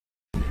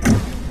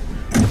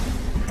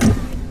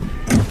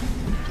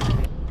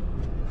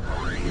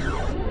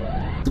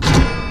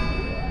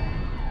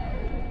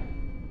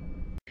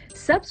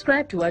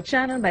Subscribe to our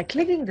channel by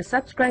clicking the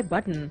subscribe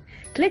button.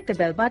 Click the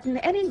bell button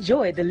and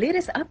enjoy the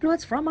latest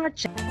uploads from our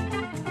channel.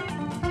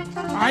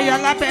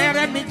 Ayala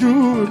pere mi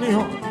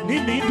junior, ni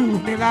du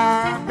mi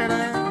la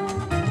pere.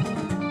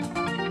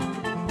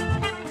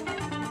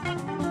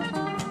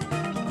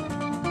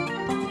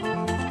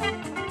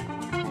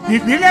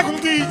 Ìpínlẹ̀ kún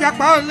kí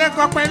ìjàpá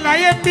ọ̀lẹ́kọ̀ọ́ pẹ̀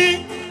láyé bí.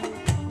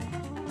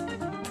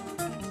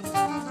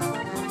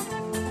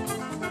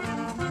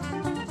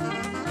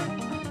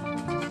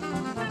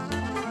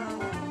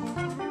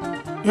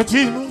 Etí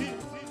inú.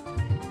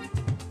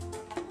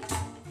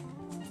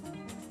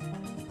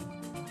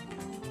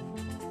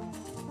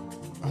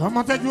 Ọmọ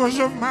tẹ́jú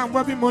oṣù máa ń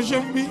gbọ́ bí mo ṣe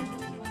ń bí.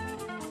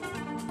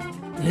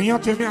 Èèyàn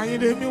tèmi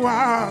Ayinde mi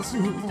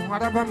Wasiu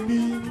arábá ń bí.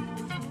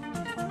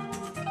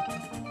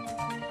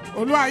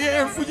 Olúwayé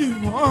fújì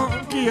mọ́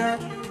kí ẹ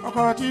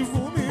ọkọ̀ tí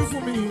fún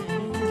mi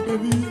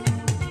bébí.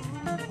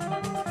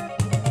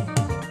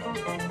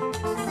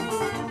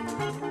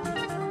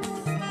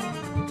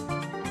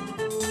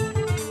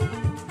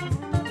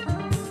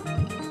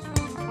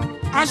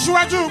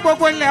 Aṣíwájú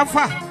gbogbo ilẹ̀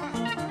Ọ̀fà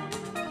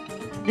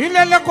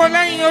nílé lẹ́kọ̀ọ́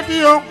lẹ́yìn odi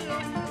o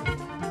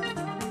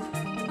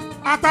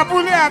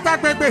àtàbúlé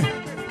àtàgbègbè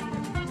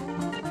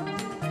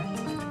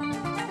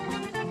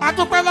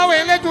adúpẹ́ lọ́wọ́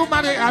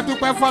Elédùmarè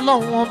adúpẹ́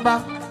fọlọ́hun ọba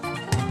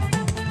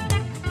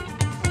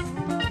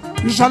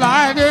Ìṣọ̀lá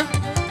Ayinde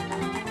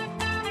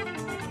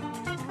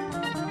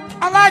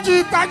Aláàjì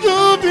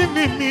Tajudeen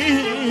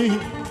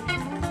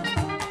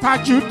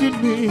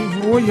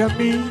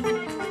Oyèmí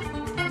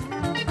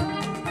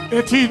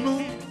etí inú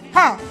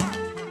ha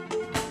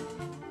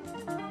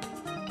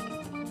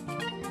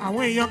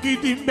àwọn èèyàn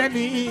gidi ń bẹ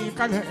ní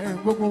ìkàlẹ̀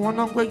gbogbo wọn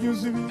náà péjú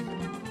síbí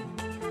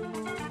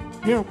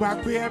mi ò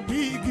gbàgbé ẹ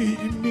bíìgì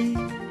mi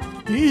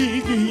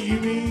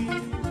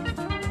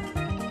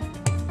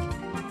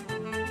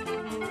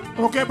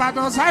Òkè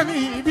Ìbàdàn sáni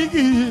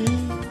bíìgì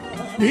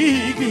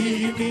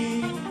mi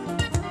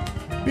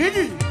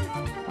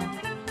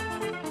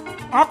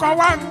ọkọ̀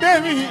wa ń dé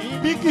mi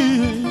bíìgì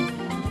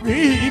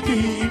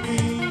mi.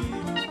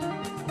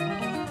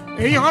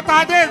 Èèyàn ta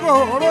dé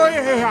gòrò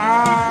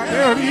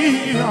àárí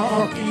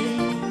ọ̀kì.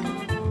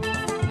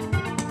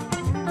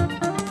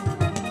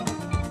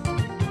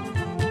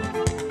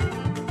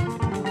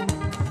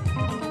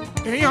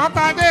 Èèyàn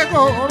ta dé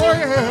gòrò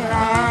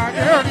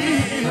àárí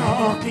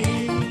ọ̀kì.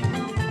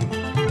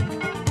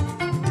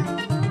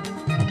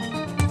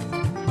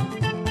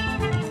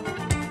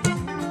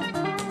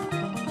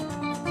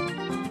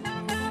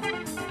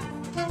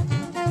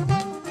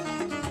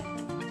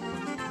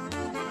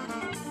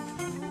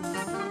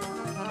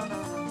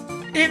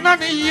 Iná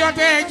ni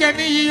iyọ̀dẹ ẹ̀jẹ̀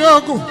ni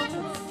iyọ̀gùn.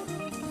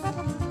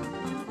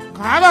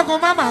 Kàálọ̀gùn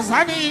máma sá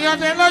ni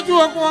iyọ̀dẹ lójú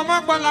ogun ọmọ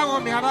gbọ́n láwọn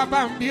mi arábà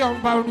ń bí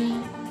ọba rí.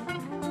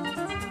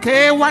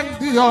 K1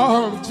 the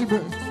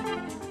ultimate.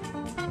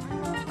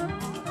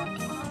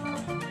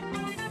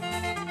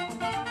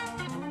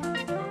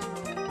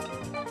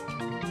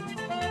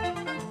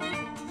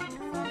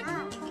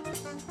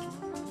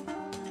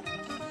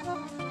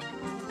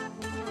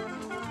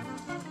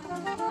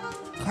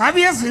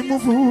 Kábíyèsí mú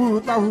fún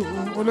táwọn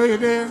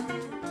olóyèdè.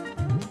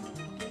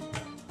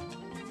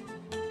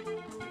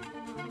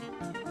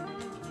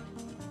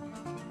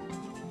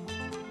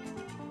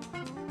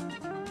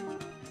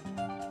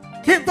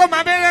 Kí n tó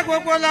máa bẹ̀rẹ̀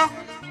gbogbo lọ,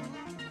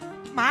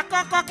 màá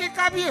kọ́kọ́ kí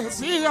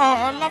kábíyèsí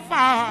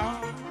ọlọ́fà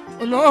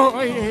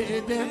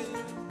olóyèdè.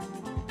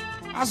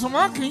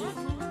 Àsùnmọ́kì.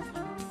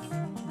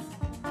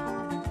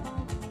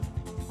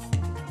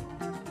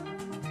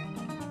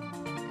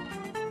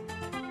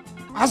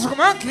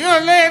 Àsùnmọ́kì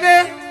olóyèdè.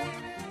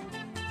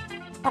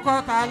 Ọkọ̀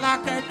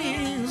Tàlákẹ́ ní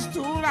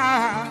ìṣúra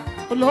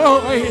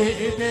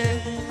olóyèdè.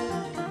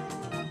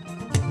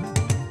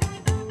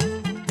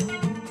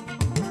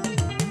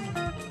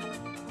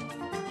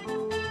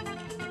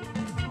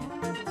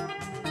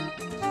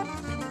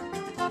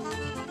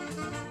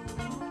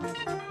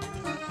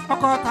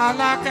 Ọkọ̀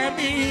Tàlákẹ́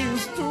ní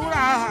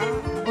ìṣúra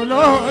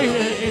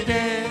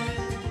olóyèdè.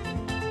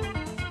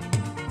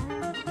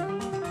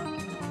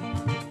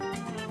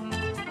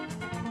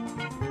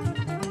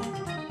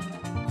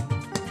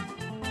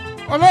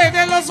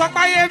 Olóyèdè ló sọ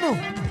páyé nù.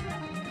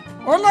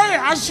 Olóyè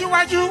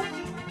Aṣíwájú.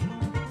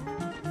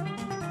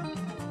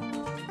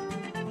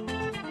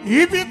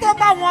 Ibi tó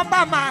bá wọn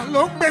bá máa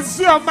ló ń gbé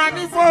sí ọmọ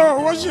nífọ̀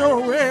owó ṣe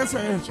òwe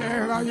ẹsẹ̀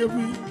ẹ̀ṣẹ̀ ráyé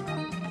wí.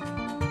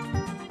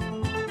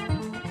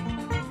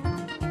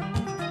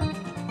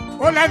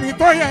 Ó lẹ́ni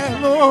tó yẹ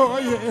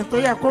lóye tó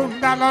yẹ kó ń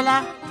dá lọ́lá.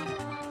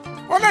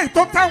 Ó lẹ́yìn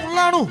tó tẹ́hun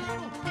lọ́rùn.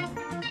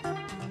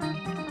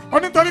 Ó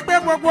nítorí pé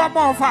gbogbo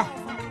ọmọ Ọ̀fà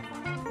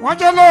wọ́n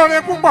jẹ́ lóore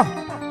púpọ̀.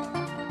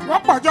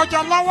 Wọ́n pọ̀ jọjọ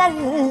lọ́wọ́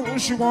wùn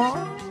ṣùgbọ́n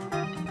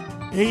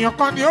èèyàn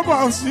kan ni ó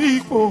bọ̀ sí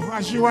ipò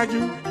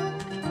aṣíwájú.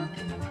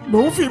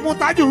 Lòun fi mú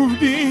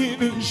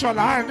Tajudeen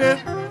Ìṣọ̀lá Ayinde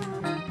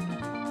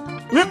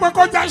wípé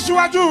kó já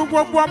síwájú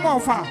gbogbo ọmọ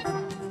Ọ̀fà.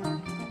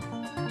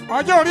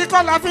 Ọjọ́ orí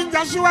kọ́ la fi ń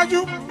já síwájú.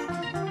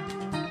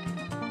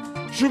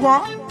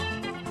 Ṣùgbọ́n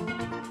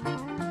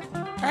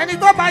ẹni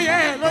tó bá yẹ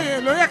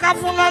lóye ká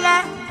fún lọ́lá.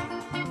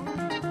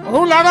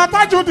 òun lọ́rọ̀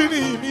Tajudeen ní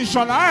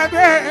Ìṣọ̀lá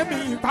ẹ̀dẹ́ mi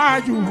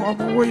Tájù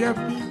ọmọ owó yẹ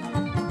mi.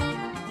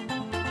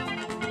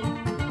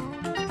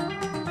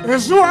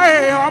 èṣù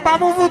ẹ̀ ọba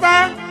Múfútà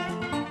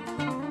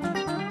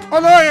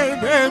olóyè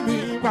bẹ́ẹ̀mí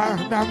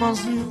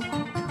Gbàdámọ́sí.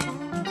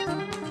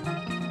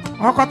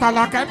 ọkọ̀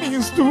Tàlàkẹ́ mi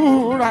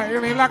Sùúrà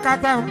ìrìn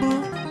lákàtà ń bú.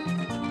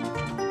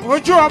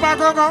 ojú ọba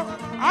gangan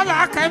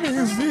Alákẹ́ mi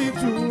sì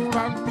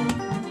túra ń bú.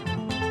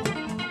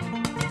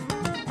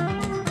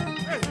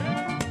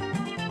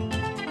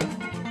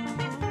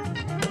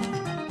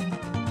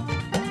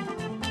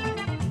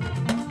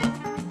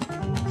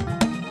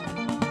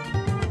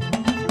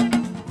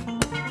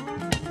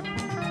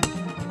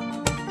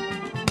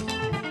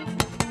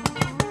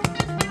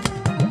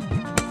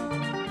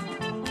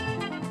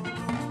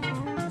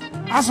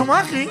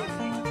 Asumaki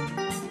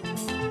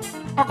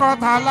ọkọ̀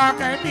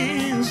Tàlàkẹ́ mi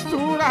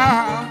Sùúrà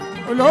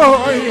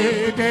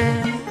olóyèdè.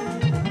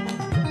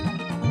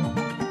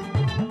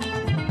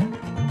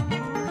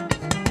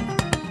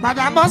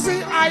 Gbàdámọ́sí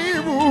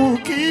àyíbù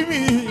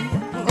kìíní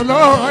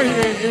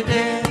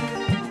olóyèdè.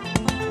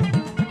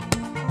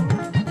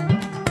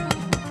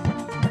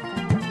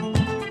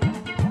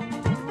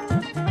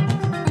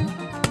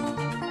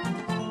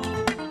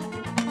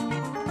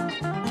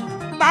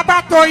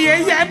 Bàbá tó yẹ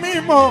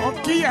mímọ́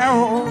kí ẹ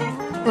o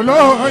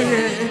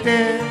olóyèdè.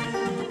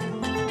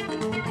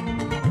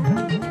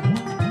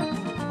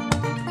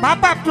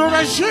 Bàbá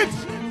Abdulrasheed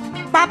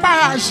Bàbá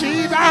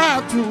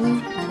Rashidatu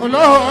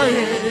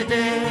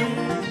olóyèdè.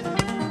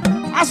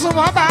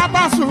 Àsùnmọ́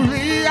Bàbá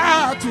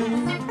Sùlíyàtù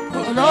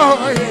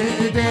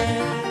olóyèdè.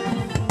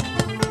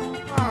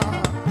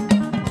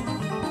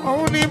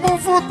 Òun ni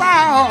Múfútà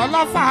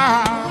Ọlọ́fà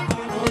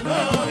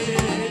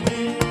olóyèdè.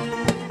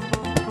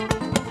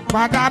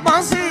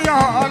 Gbàdámọ́sí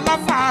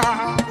Ọlọ́fà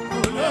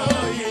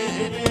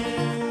olóyèdè.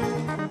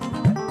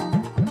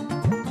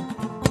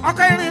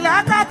 ọkọ̀ ìrìnlẹ̀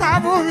akátá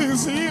bùrì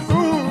sí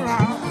Sùúrà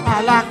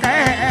Àlàkẹ́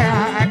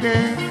Adé.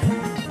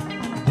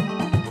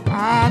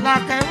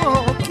 Àlàkẹ́ mo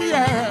kí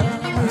ẹ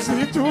sí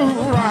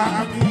Sùúrà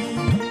mi.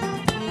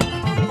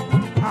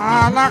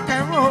 Àlàkẹ́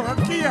mo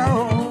kí ẹ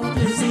o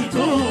sí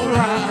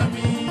Sùúrà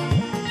mi.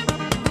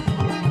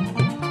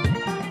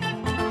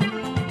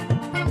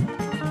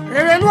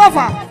 Èrèlú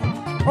Ọ̀fà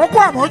okú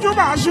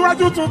àmójúbà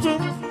Aṣíwájú tuntun.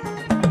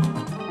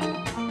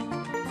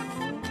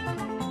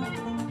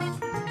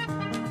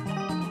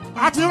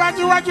 àti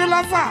wájúwájú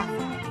lọ́fà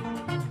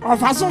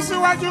Ọ̀fà sún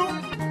síwájú.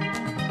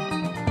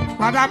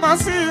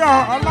 Gbàdámọ́sí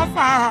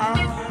Ọlọ́fà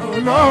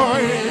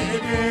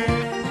olóyèdè.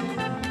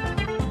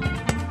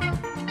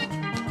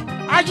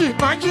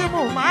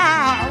 Ajímọ̀jímù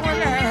máa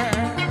wọlé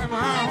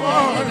máa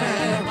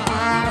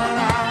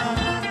rọra.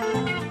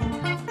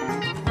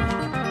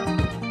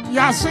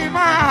 Yàsí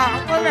máa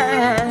wọlé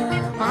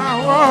máa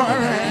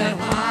rọra.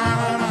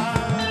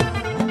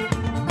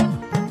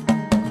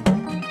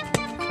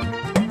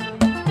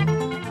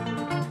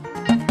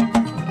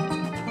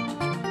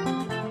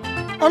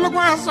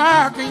 Olùkọ́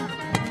àṣàkì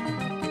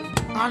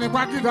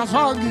àrìnpàkìdà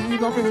sọ́ọ̀gì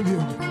ìdọ́mẹ́lì.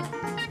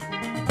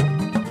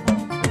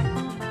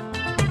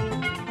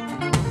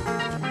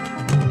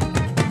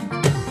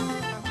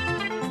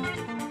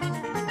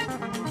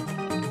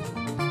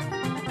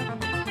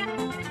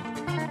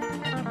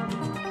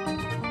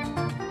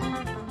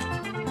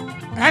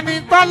 ẹni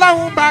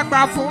tọ́lọ́hun bá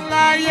gbà fún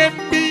láyé ń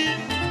bí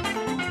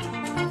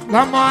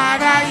lọ́mọ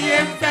aráyé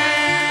ń fẹ́.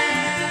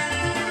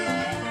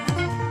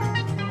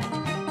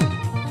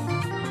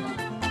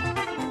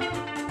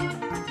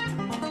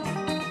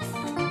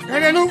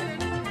 Èrèlú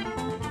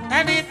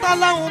ẹni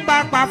tọ́lọ́hun bá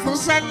gbà fún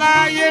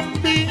sẹ́láyé ń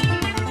bí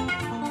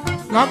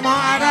lọ́mọ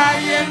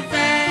aráyé ń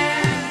fẹ́.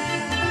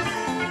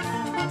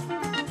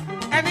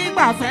 ẹni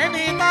gbàfẹ́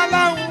ni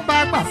tọ́lọ́hun bá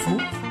gbà fún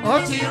ó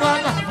ti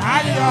rọ́nà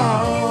báyọ̀.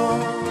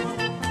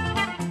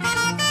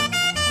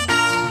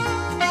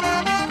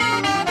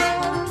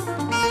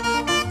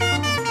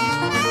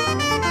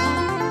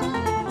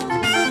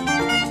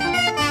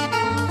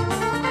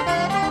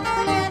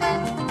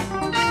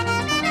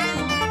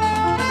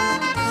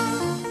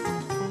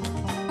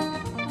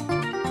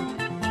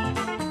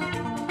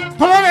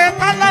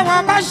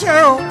 Ọlọ́wọ́n bá ṣe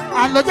o,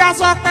 àlòjá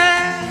sọ pé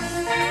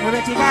orí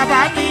tí bàbá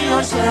ní o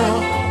ṣe o,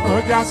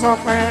 àlòjá sọ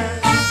pé.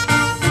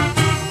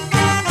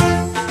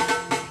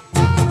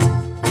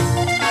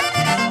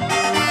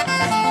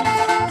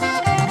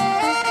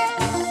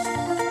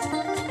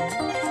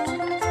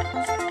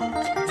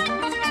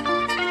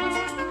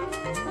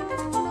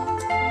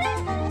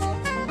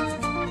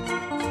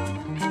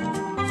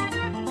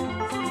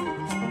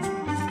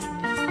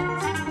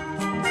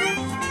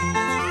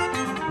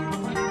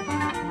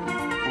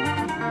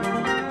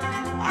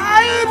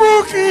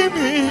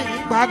 Kíni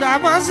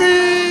Gbàdámọ́sí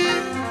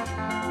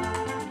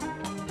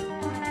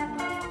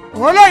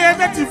olóyè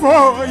tẹ́tí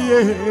fòye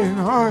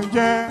náà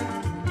jẹ́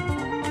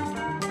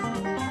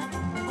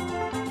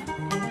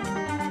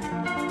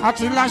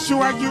àti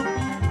láṣíwájú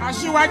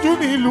aṣíwájú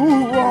nílùú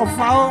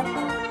Ọ̀fà o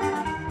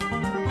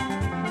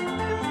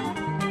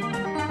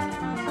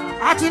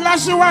àti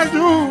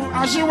láṣíwájú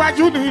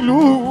aṣíwájú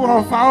nílùú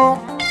Ọ̀fà o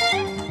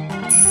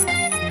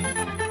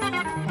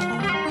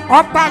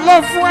ọba ló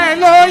fún ẹ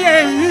lóyè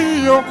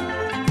yìí o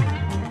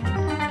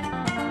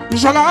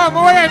Ìṣọ̀lá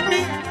ọmọ ẹ̀mí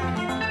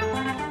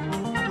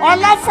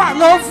ọlọ́fà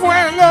ló fún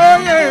ẹ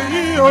lóyè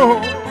yìí o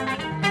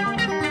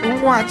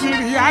òun àti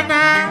Rihanna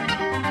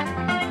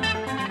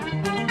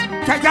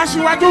kẹjá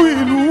síwájú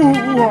ìlú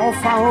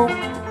Ọ̀fà o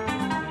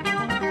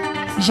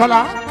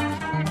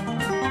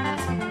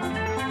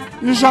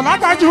Ìṣọ̀lá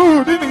tajú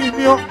nínú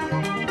ìmí o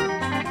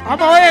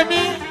ọmọ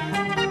ẹ̀mí.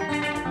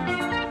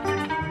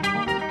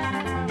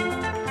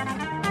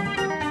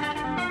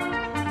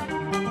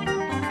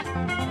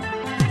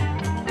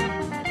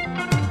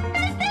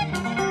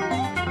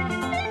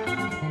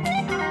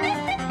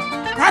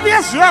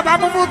 Kábíyèsí ọba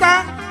Múfútà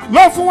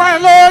ló fún wa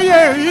lóyè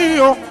yìí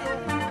o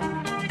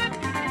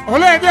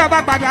olóyèdè ọba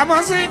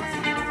Gbàdámọ́sí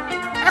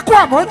ẹ kú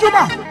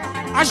àmójúbà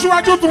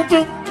aṣíwájú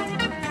tuntun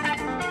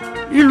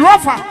ìlú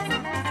Ọ̀fà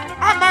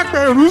a máa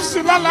gbèrú sí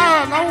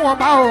lọ́lọ́rọ̀ lọ́wọ́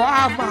ọba o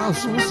a máa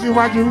sún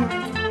síwájú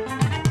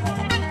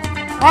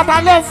ọba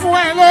ló fún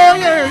ẹ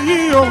lóyè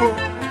yìí o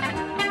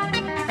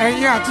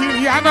ẹ̀yin àti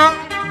Rihanna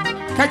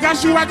kẹjá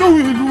síwájú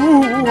ìlú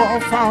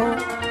Ọ̀fà o.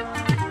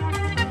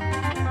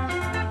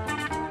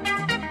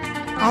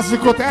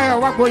 Àsìkò tẹ́ ẹ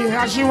wá gboyè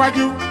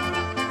aṣíwájú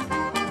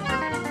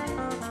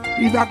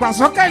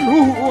ìdàgbàsókè ìlú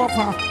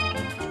Ọ̀fà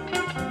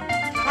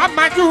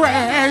amájú ẹ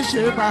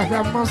ṣe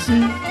Gbàdámọ́sí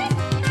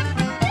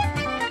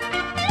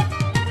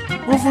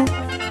Múfú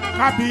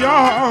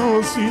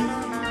kábíyọ̀sí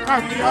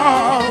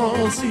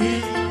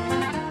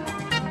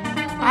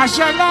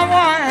àṣẹ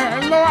lọ́wọ́ ẹ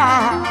ló wà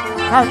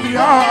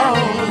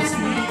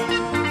kábíyọ̀sí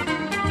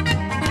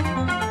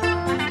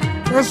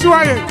èṣù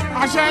ayé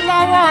àṣẹ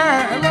lọ́wọ́ ẹ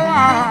ló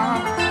wà.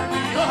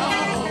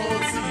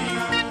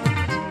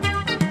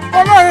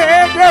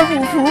 Olóyèdè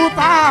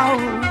Múfútà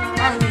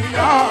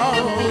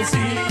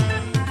kábíyọ̀sí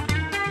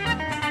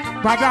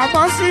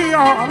Gbàdámọ́sí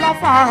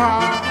ọlọ́fà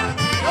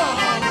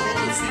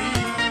kábíyọ̀sí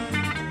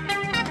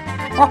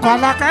ọkọ̀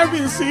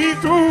alákẹ́bí sí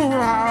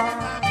túra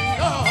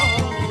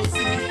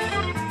kábíyọ̀sí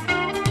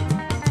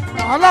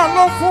Ọlọ́run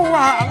ló fún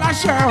wa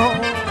láṣẹ o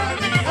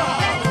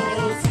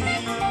kábíyọ̀sí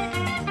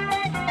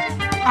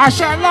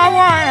àṣẹ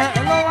lọ́wọ́ ẹ̀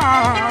ló wà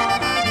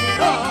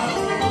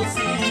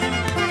kábíyọ̀sí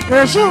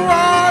èṣù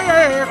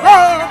ayé kó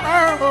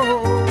pẹ́ o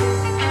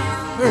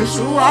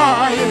èṣù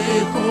ayé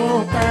kó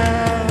pẹ́.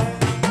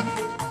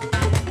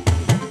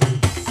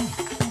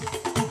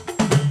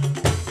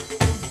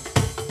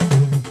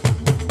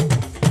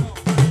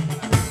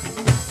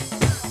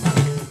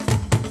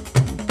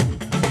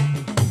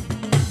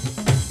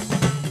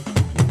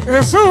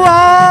 Èṣù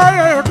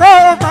ayé kó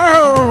pẹ́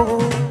o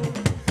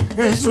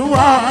èṣù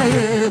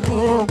ayé kó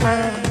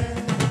pẹ́.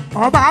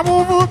 Ọba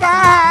Múfútà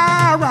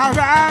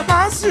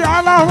Gbàdámọ́sí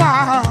ọlọ́wà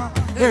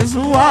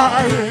èṣù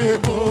ayé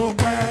kó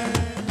pẹ́.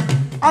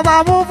 Ọba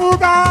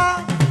Múfútà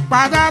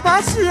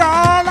Gbàdámọ́sí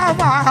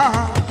ọlọ́wà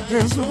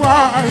èṣù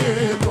ayé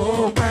kó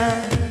pẹ́.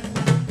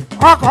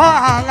 Ọkọ̀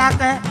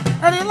Àlàkẹ́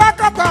ẹni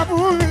lákàtà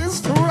búrí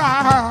ìṣúra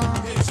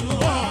èṣù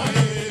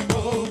ayé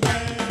kó pẹ́.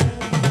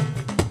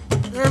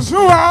 Èṣù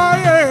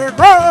ayé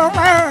kó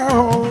pẹ́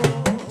o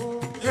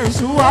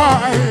èṣù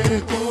ayé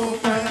kó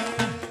pẹ́.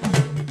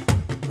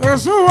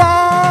 Èṣù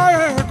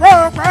ayé kó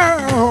pẹ́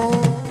o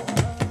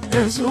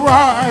èṣù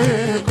ayé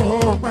kó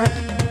pẹ́.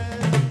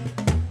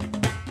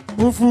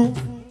 Múfú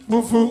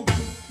Múfú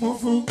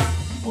Múfú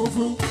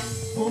Múfú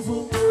Múfú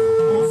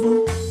Múfú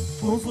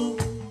Múfú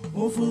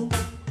Múfú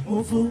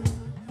Múfú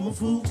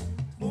Múfú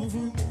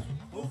Múfú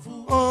Múfú.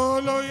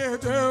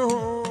 Olóyèdè o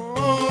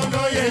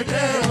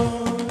olóyèdè o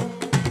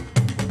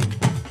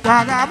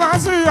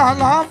Gbàdámọ́sí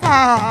ọlọ́fà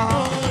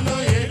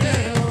olóyèdè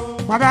o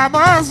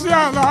Gbàdámọ́sí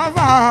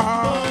ọlọ́fà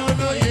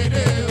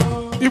olóyèdè o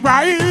ìgbà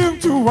yìí ń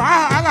tu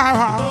wàhálà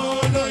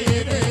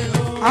olóyèdè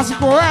o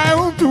àsìkò ẹ̀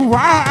ń tu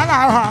wàhálà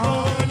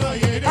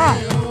olóyèdè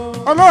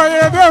o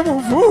olóyèdè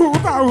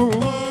Múfútà o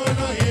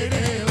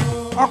olóyèdè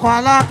o ọkọ̀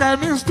Àlàkẹ́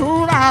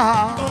mistura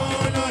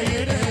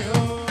olóyèdè o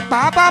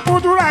bàbá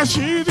Búdú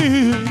Ràṣídì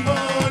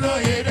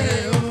olóyèdè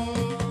o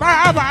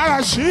bàbá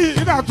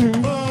Ràṣídàtù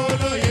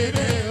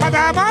olóyèdè o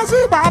Gbàdámọ́sí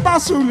bàbá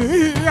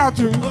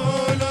Sùlíyàtù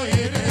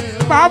olóyèdè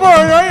o bàbá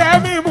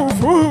Oyèyẹmí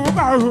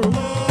Múfútà o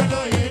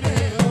olóyèdè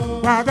o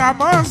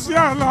Gbàdámọ́sí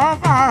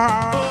ọlọ́fà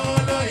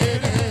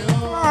olóyèdè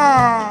o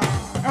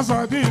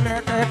ẹ̀sọ̀ di ilẹ̀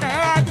kẹ̀kẹ́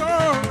rájò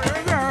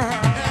ẹ̀jẹ̀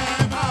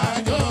ẹ̀ máa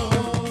jó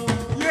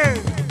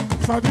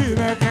ẹ̀sọ̀ di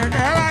ilẹ̀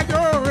kẹ̀kẹ́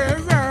rájò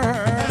ẹ̀jẹ̀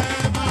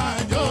ẹ̀ máa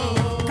jó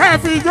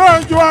kẹ́fì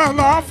jójú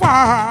ọlọ́fà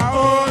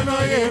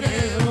olóyèdè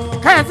o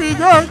kẹ́fì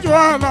jójú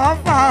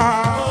ọlọ́fà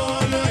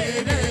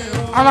olóyèdè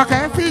o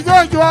Àlàkẹ́ fi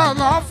jójú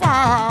ọlọ́fà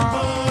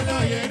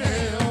olóyèdè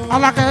o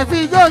Àlàkẹ́ fi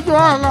jójú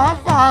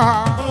ọlọ́fà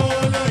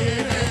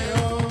olóyèdè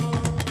o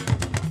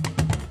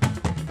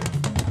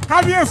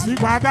Kábíyèsí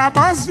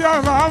Gbàdámọ́sí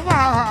ọlọ́fà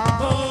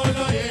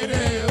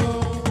olóyèdè o.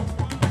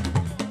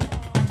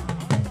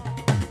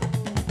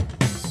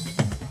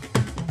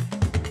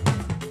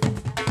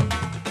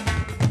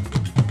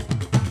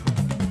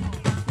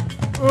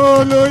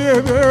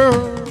 Olóyèdè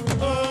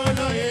o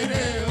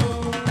olóyèdè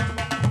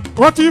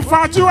o ó ti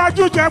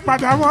fàjúwájú jẹ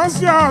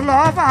Gbàdámọ́sí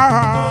ọlọ́fà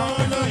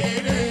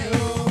olóyèdè o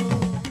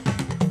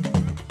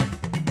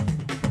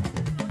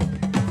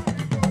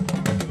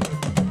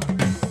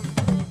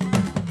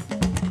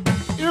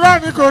irọ́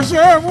ni kò ṣe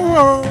é mú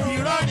o.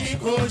 irọ́ ni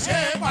kò ṣe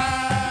é pa.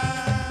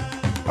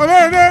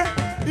 Olóyèdè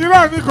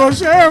irọ́ ni kò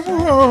ṣe é mú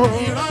o.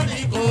 irọ́ ni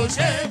kò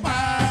ṣe é pa.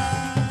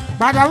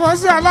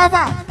 Gbàdámọ́sí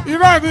Ọlọ́fà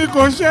irọ́ ni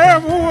kò ṣe é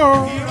mú o.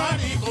 irọ́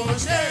ni kò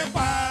ṣe é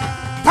pa.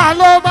 Ta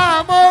ló máa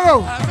mọ́rò?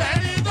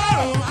 àfẹ́ni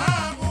tọrọ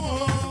máa mú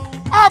o.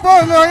 Ọ̀bọ̀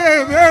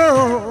Olóyèdè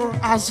o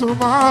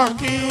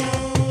àsùnmọ́kì.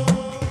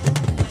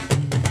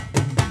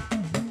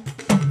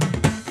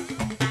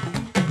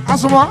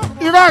 Àsùnmọ́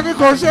irọ́ ni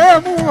kò ṣe é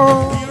mú o.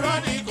 irọ́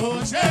ni kò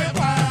ṣe é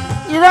pa.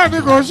 Irọ́ ni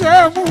kò ṣe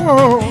é mú o.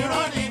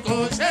 irọ́ ni kò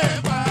ṣe é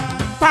pa.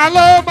 Ta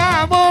ló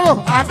máa mọ́rò?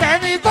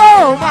 Àfẹ́ni tó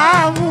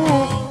máa mú o.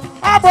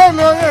 Ọ̀bọ̀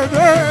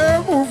Olóyèdè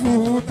mú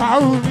fún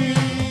táwọn mi.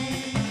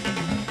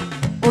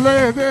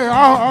 Olóyèdè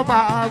ọba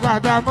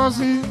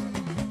Gbàdámọ́sí.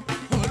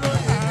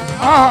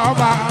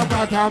 Ọba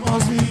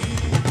Gbàdámọ́sí.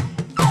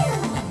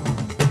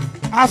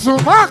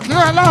 Àsùnmọ́kì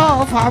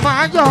Ọlọ́fà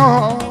máa jọ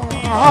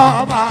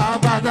ọba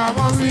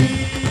Gbàdámọ́sí.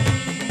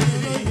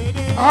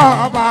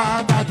 Ọba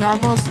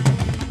Gbàdámọ́sí.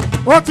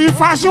 Ó ti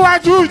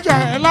f'Aṣíwájú jẹ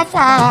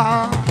lọ́fà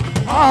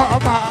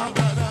ọba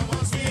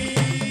Gbàdámọ́sí.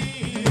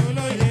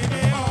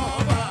 Olóyèdè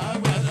ọba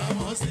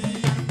Gbàdámọ́sí.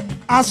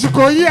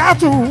 àsìkò yìí á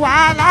tù wá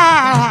lára.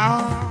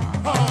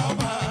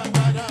 ọba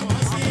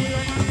Gbàdámọ́sí.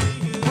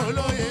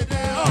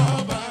 Olóyèdè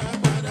ọba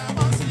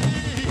Gbàdámọ́sí.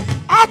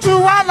 Á tù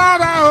wá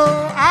lára o,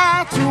 á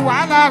tù wá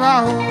lára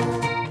o.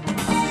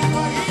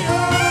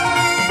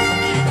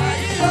 ìgbà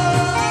yìí ó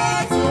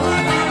tù wá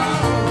lára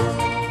o.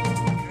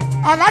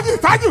 Alhaji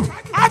Tájù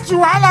á tù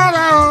wá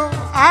lára o,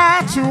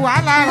 á tù wá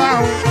lára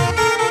o.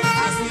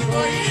 àsìkò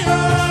yìí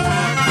ó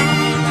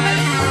ìgbà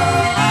yìí ó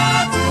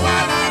tù wá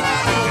lára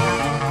o.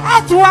 Á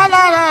tù wá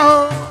lára o,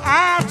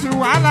 á tù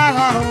wá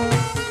lára o.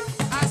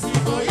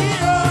 àsìkò yìí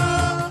ó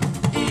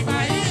ìgbà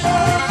yìí ó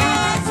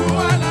tù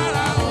wá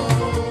lára o.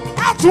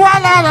 Á tù wá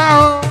lára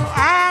o,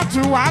 á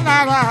tù wá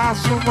lára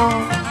àsùnmọ́.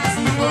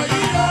 àsìkò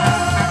yìí ó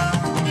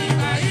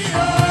ìgbà yìí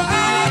ó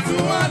tù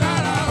wá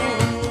lára o.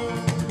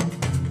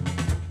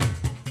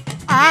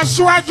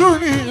 Aṣíwájú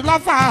ni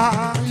lọ́fà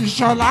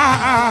Ìṣọ̀lá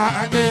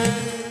Adé.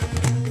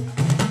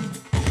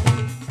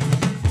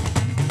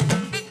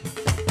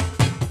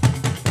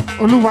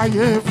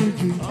 Olúwayé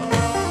Fújì.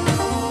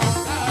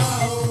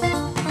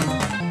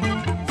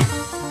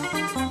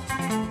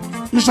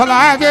 Ìṣọ̀lá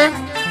Adé.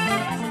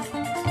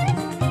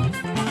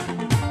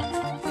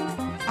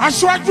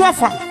 Aṣíwájú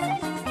Ọ̀fà.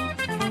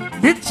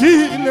 Bí tí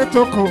ilé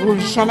tó kọ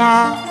Ìṣọ̀lá.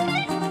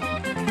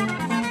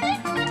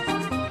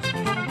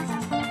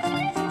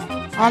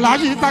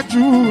 Alhaji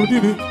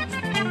Tajudeen.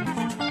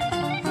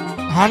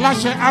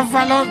 Aláṣẹ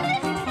Avalon.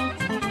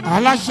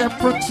 Aláṣẹ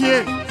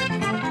Protier.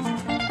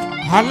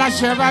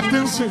 Aláṣẹ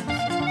Radinson.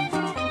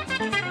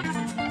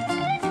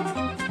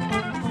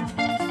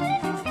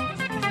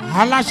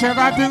 Aláṣẹ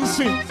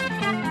Radinson.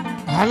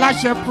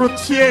 Aláṣẹ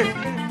Protier.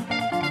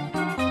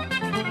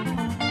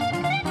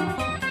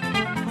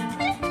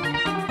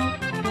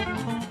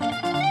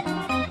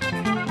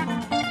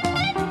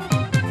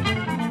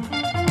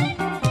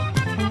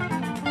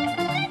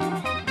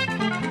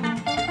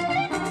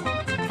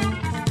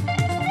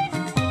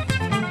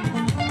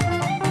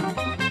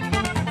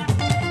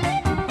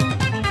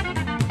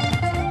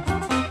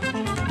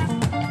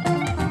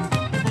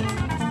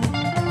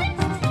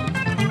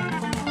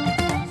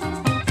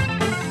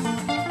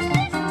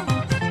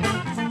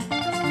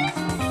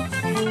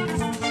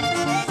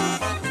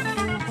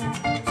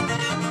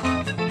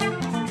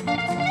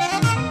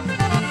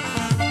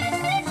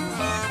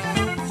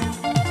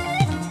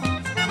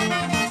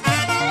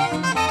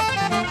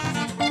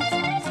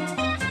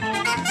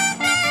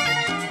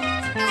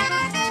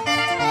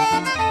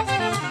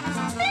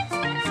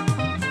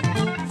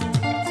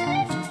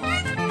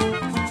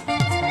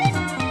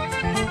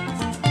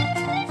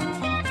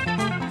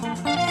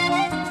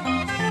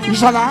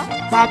 Ìṣọ̀lá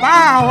bàbá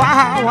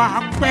wa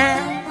pẹ́.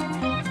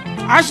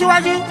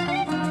 Aṣíwájú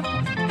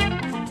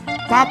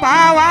bàbá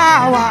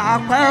wa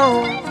pẹ́ o.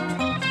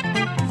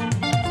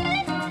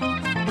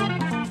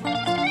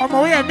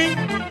 Ọmọwé mi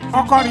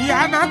ọkọ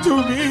Rihanna tù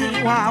mí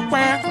wà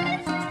pẹ́.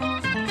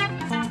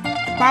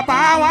 Bàbá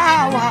wa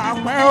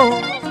pẹ́ o.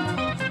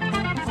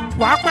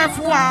 Wà pẹ́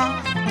fún wa.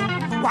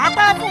 Wà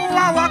pẹ́ fún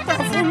wa, wà pẹ́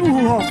fún lù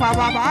Ọ̀fà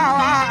bàbá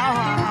wa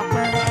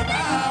pẹ́.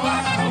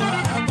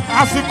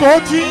 Àsìkò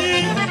tí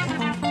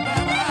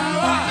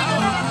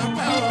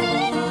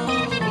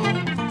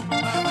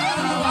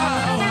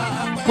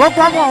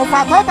gbogbo ọmọ Ọ̀fà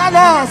tó bá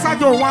lọ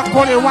ṣáájú wọn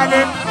kórè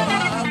wálé.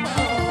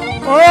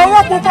 Owó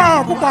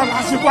púpọ̀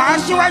lásìkò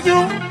Aṣíwájú.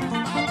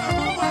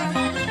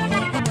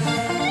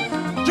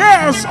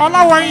 James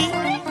Ọláwọ̀yìn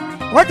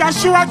ó jà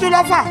Aṣíwájú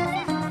lọ́fà.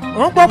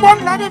 Òun gbogbo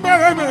ńlá ní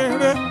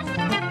mèremère.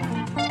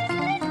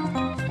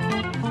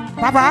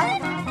 Bàbá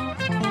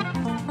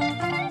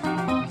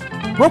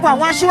gbogbo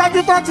àwọn Aṣíwájú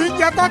tó ti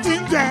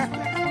ń jẹ.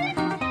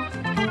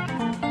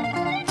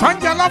 Tó ń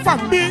jẹ lọ́fà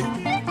ń bí.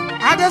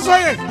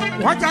 Adésóyè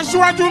wọ́n jà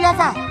Aṣíwájú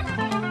lọ́fà.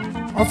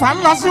 Ọ̀fà ń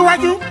lọ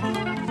síwájú.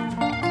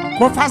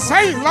 Kò fà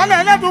sẹ́yìn lọ́lẹ̀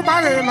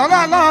Ẹlẹ́dùmarè lọ́lọ́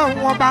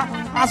Ọlọ́run ọba.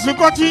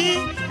 Àsìkò tí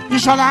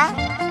Ìṣọ̀lá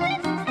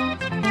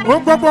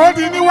ohun gbogbo ó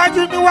di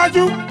níwájú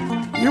níwájú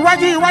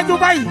iwájú iwájú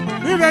báyìí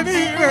níre ní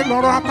ire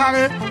lọ́rọ̀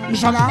àtàrẹ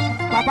Ìṣọ̀lá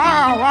bàbá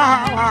wa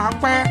wà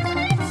pẹ́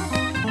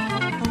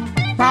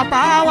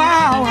bàbá wa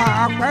wà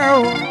pẹ́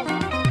o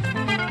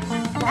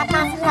wà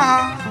pẹ́ fún wa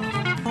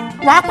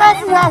wà pẹ́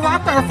fún wa wà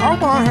pẹ́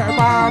fọ́mọ ẹ̀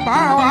bàbá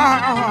wa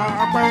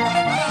wà pẹ́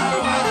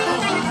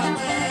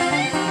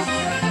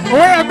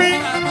òye mi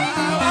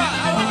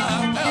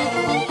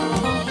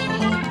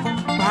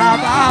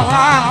bàbá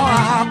wa wà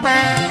pẹ́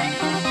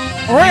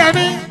òye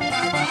mi.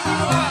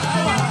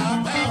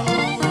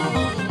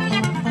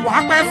 Wà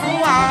pẹ́ fún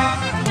wa,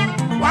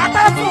 wà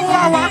pẹ́ fún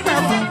wa, wà pẹ́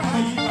fún wa.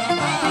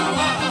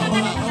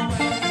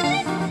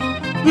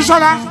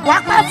 Ìṣọ̀lá wà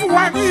pẹ́ fún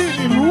wa ní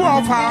ìlú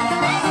Ọ̀fà.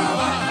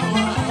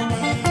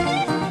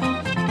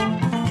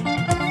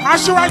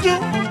 Aṣíwájú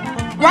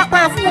wà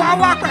pẹ́ fún wa,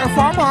 wà pẹ́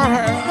fọ́mọ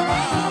rẹ̀.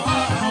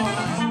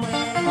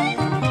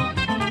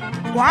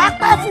 Wà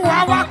pẹ́ fún wa,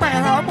 wà pẹ́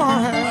ọmọ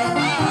rẹ̀.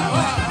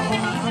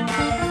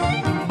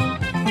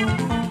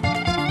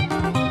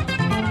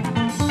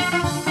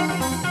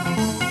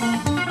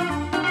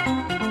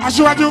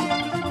 Aṣíwájú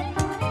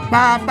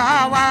bàbá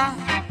wa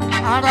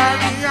ara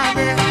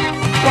níyàlé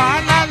wà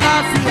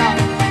lálàáfíà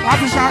wà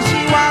fi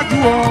ṣàṣíwájú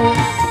o.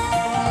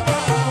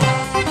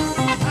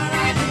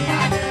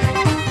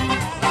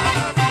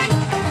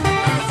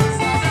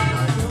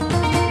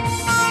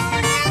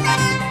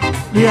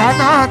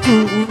 Rihanna tù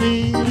mí,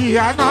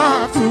 Rihanna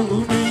tù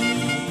mí.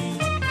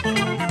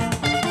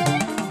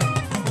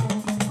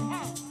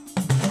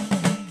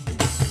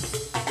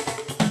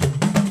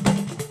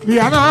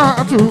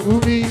 Rihanna to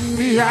me,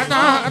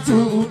 Rihanna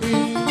to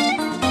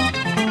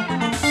me.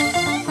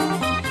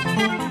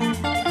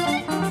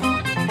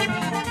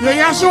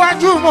 Yeye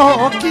Asiwaju mo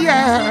kí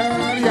ẹ,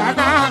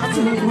 Rihanna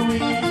to me.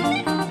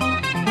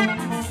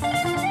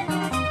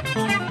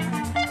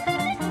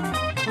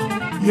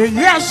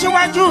 Yeye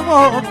Asiwaju mo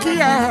kí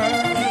ẹ,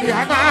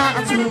 Rihanna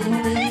to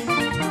me.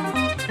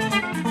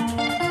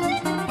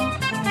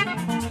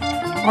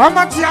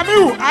 Ọmọ tí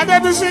Amiu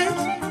Adébísí.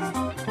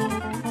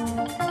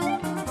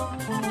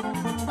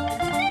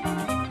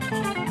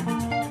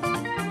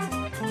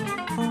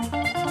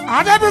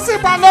 Adébísí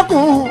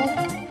Balógun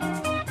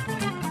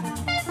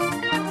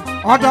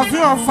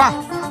Ọ̀dọ̀fin Ọ̀fà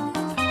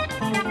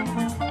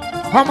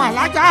ọmọ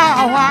alájà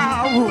wa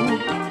wò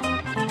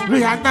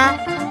Rihanna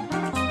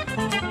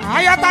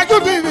ayataju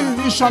ní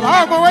Ìṣọ̀lá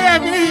ọmọ wẹ́yẹ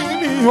mi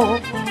ni o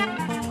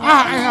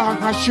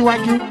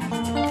Aṣíwájú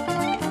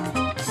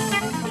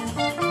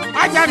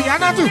ajá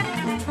Rihanna tù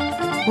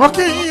mo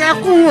kí yín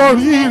kú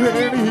oríire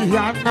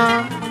Rihanna.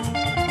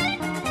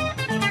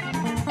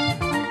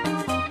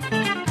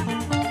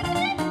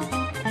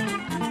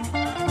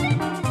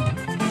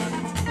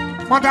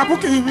 Mọ̀dà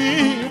Bukiri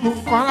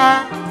Bukola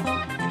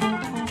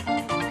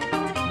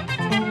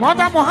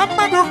Mọ̀dà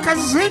Muhammadu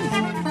Kazim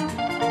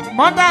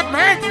Mọ̀dà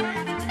Meg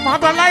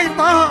Mọ̀dà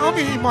Láìtàn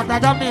mi Mọ̀dà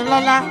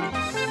Dámilọ́lá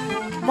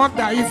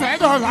Mọ̀dà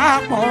Ìfẹ́dọ̀lá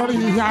pọ̀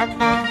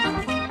Rihanna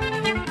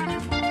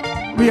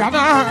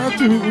Rihanna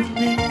to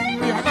me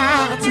Rihanna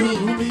to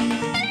me.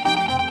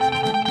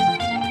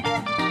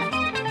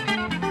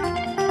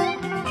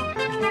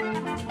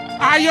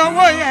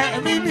 Ayọ̀wò yẹ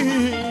mí ni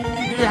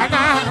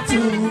Rihanna to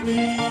me.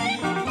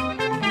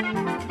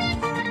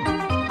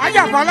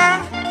 Ayàbọ́lá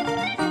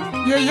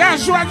yèyé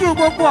aṣíwájú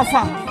gbogbo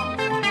Ọ̀fà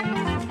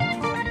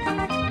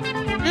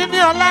níní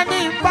ọlá ní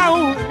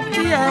báwù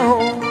kí ẹ o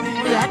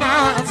Rihanna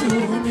tù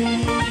mí.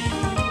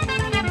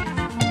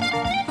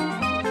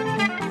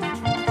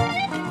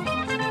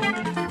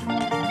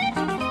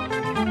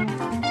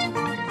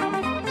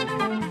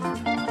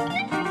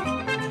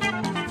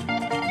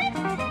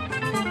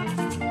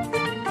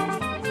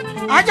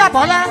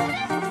 Ayàbọ́lá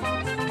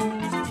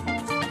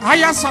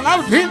aya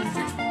Salaudeen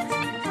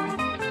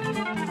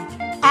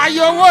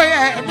ayọ̀wò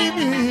ẹ̀mí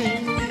mi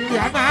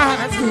Rihanna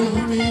tù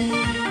mí.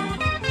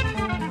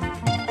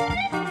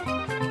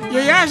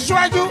 Yèyé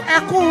aṣíwájú ẹ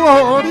kú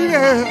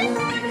oríire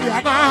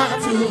Rihanna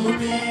tù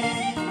mí.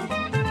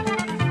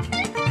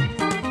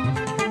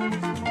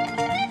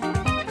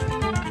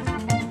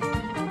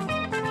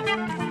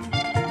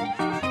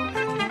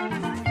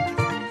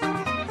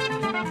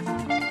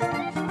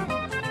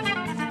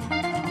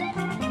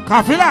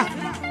 Kàfílà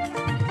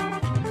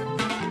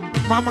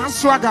Mama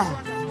Swagger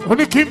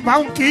oni kí n bá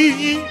ń kí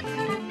yín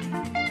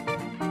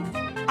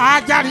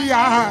ajárí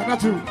Rihanna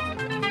tù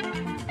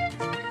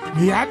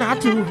Rihanna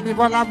tù ní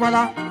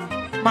bọ́lábọ́lá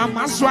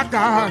Mama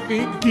Swagger ní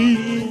kí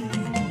yín.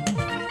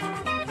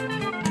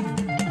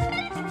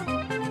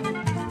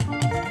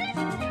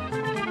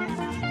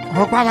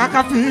 ọ̀pára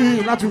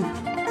Kàfílà tù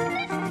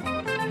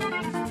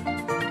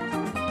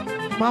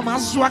Mama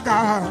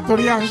Swagger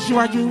torí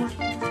Aṣíwájú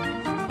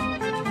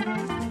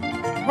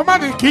ó má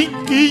ní kí n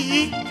kí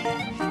yín.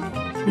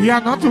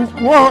 Rihanna tún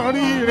kú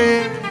oríire.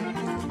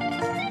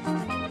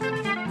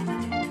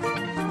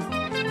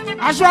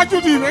 Aṣíwájú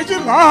di méjì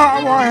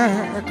lọ́wọ́ ẹ̀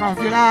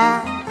Kàfílà.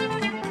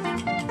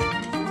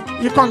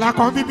 Ìkànnì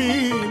kan bíbí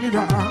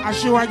nígbà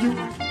Aṣíwájú.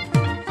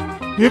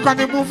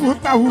 Ìkànnì mú fún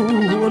Táwù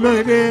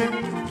olóyèdè.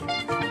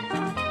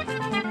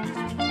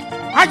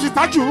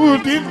 Ajitaju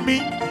dín mi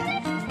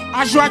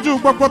aṣáájú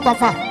gbogbo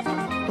tọ̀fà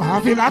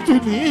kàfílà tún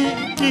ní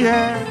kí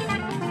ẹ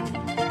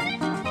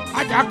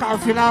ajá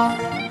kàfílà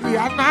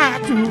Rihanna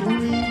tún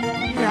mi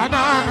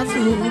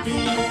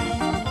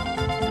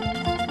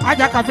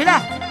ajá kàfílà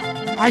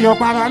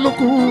ayọ̀pára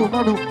lókù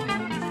mọ́nu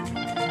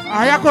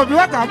àyàkọ̀dù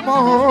ẹ̀ka mọ́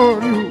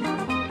òòlù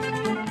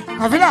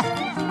kàfílà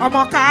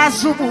ọmọ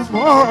Kásùmù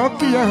mọ́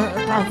kí ẹ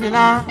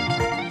kàfílà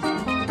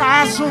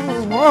Kásùmù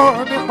mọ́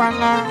nípa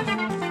ńlá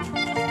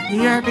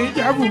ìyẹn ní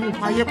Ìjẹ̀bú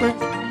ayé pé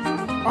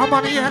ọmọ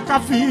nìyẹn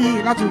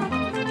Kàfílà tún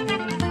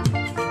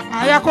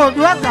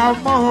àyàkọ̀dù ẹ̀ka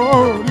mọ́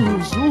òòlù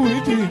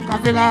sùwìtì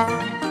kàfílà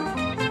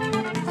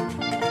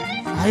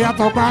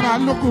àyàtọ̀pára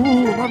lókù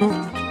mọ́nu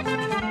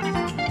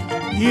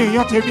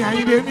èèyàn tèmi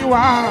Ayinde ní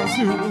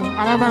Wasiu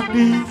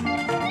alábàbí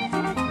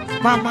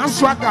màmá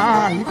swaga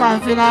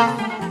ìkàfílà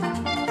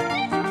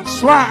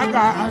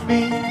swaga ni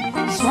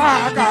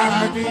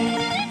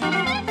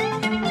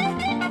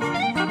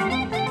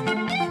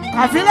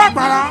Kàfílà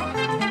gbàrà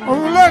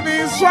òun ló ní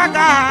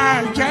swaga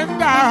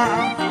agenda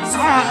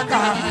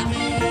swaga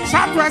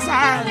southwest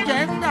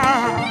agenda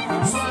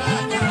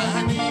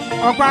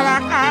ọ̀gbàrà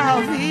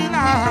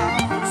Kàfílà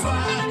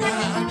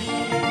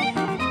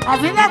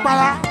Kàfílà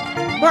gbàrà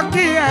mo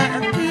kí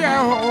ẹ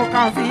o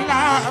Kàfílà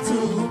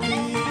tún mi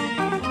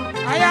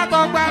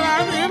ayàtọ̀ gbàrà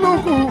mi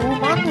lùkù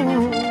mọ́tò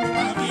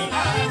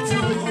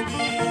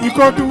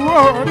ìkòdù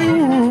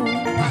oríwù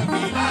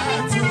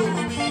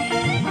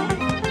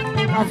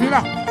Kàfílà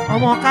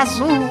ọmọ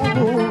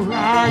Kásùmù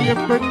láyé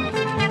pé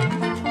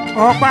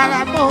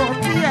ọ̀gbàrà mo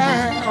kí ẹ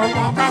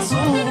ọmọ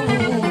Kásùmù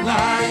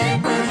láyé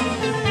pé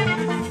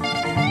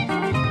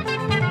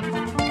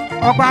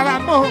ọ̀gbàrà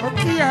mo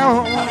kí ẹ o.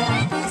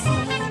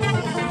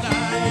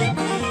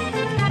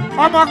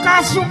 Ọmọ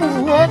Kásùmù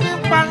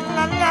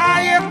onípanlá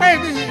láyé pé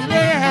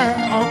nílé ẹ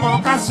ọmọ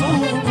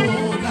Kásùmù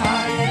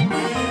láyé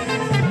pé.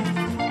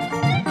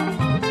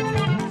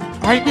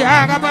 Ayinde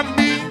araba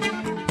mi.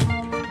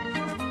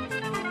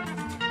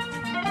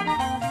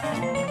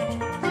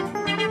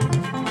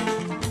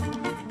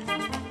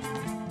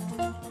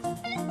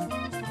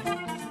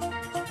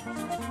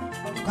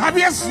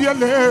 Kábíyèsí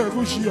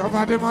Elégùṣì ọba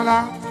Adémọ́lá.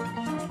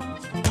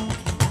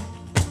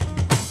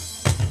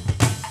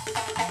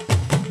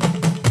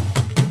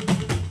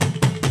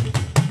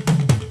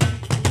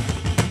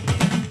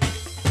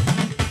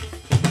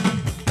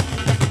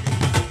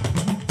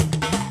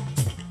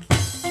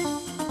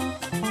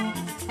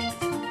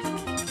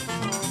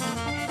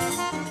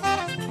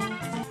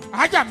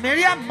 Aja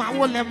Mariam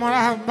mawo le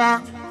mora ba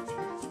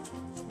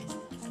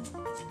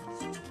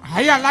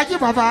aya laji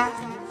baba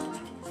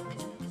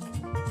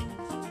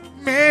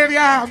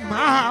Mariam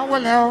mawo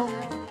le o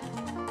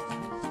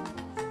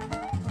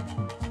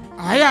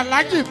aya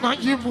laji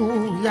Najimu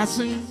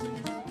Yasin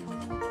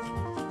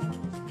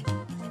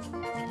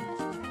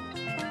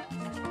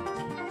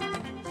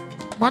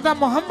Mother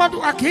Muhammadu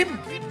Hakim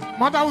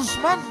Mother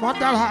Usman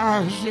Mother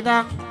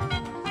Rashida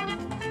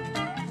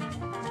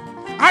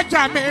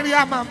Aja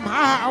Mariam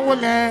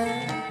maawole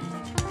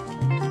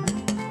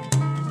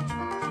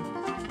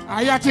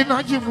ayati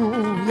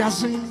Najimu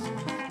Yasin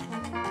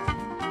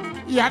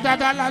ya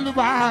dada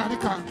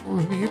lalubarika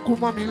oni kú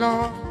mọ́ mi lọ.